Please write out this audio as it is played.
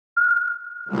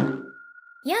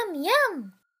Yum,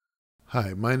 yum!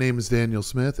 Hi, my name is Daniel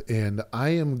Smith, and I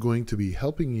am going to be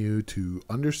helping you to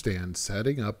understand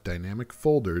setting up dynamic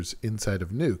folders inside of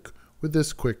Nuke with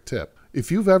this quick tip.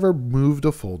 If you've ever moved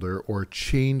a folder or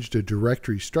changed a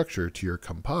directory structure to your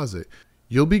composite,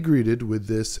 you'll be greeted with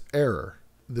this error,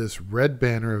 this red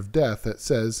banner of death that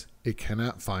says it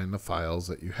cannot find the files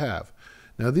that you have.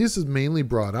 Now, this is mainly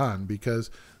brought on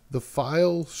because the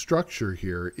file structure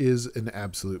here is an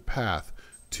absolute path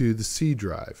to the C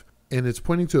drive, and it's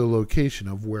pointing to a location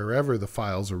of wherever the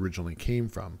files originally came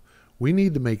from. We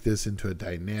need to make this into a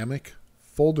dynamic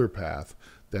folder path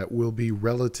that will be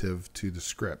relative to the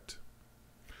script.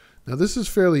 Now, this is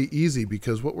fairly easy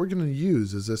because what we're going to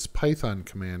use is this Python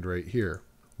command right here.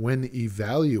 When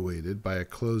evaluated by a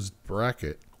closed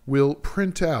bracket, will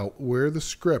print out where the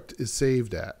script is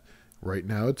saved at. Right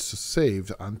now it's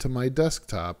saved onto my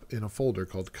desktop in a folder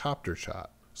called Copter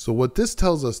Shot. So what this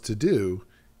tells us to do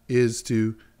is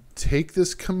to take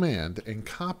this command and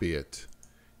copy it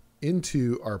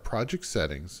into our project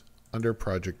settings under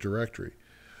project directory.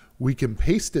 We can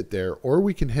paste it there, or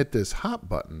we can hit this hot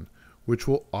button, which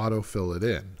will autofill it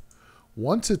in.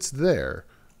 Once it's there,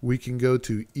 we can go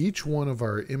to each one of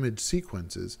our image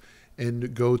sequences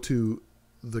and go to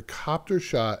the Copter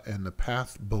Shot and the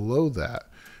path below that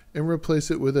and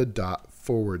replace it with a ./.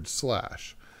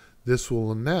 This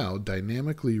will now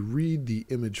dynamically read the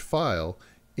image file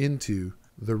into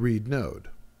the read node.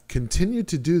 Continue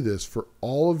to do this for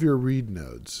all of your read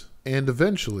nodes, and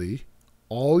eventually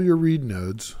all your read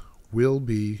nodes will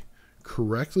be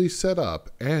correctly set up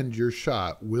and your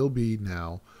shot will be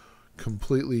now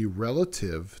completely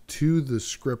relative to the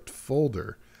script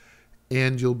folder,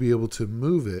 and you'll be able to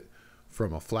move it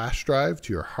from a flash drive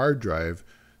to your hard drive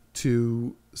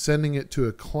to sending it to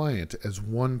a client as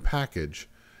one package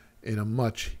in a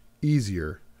much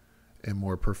easier and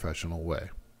more professional way.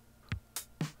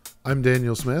 I'm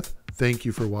Daniel Smith. Thank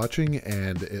you for watching,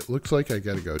 and it looks like I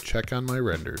got to go check on my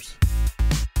renders.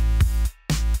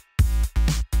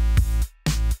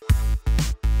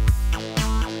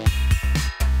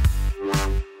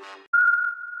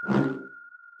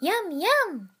 Yum,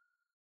 yum!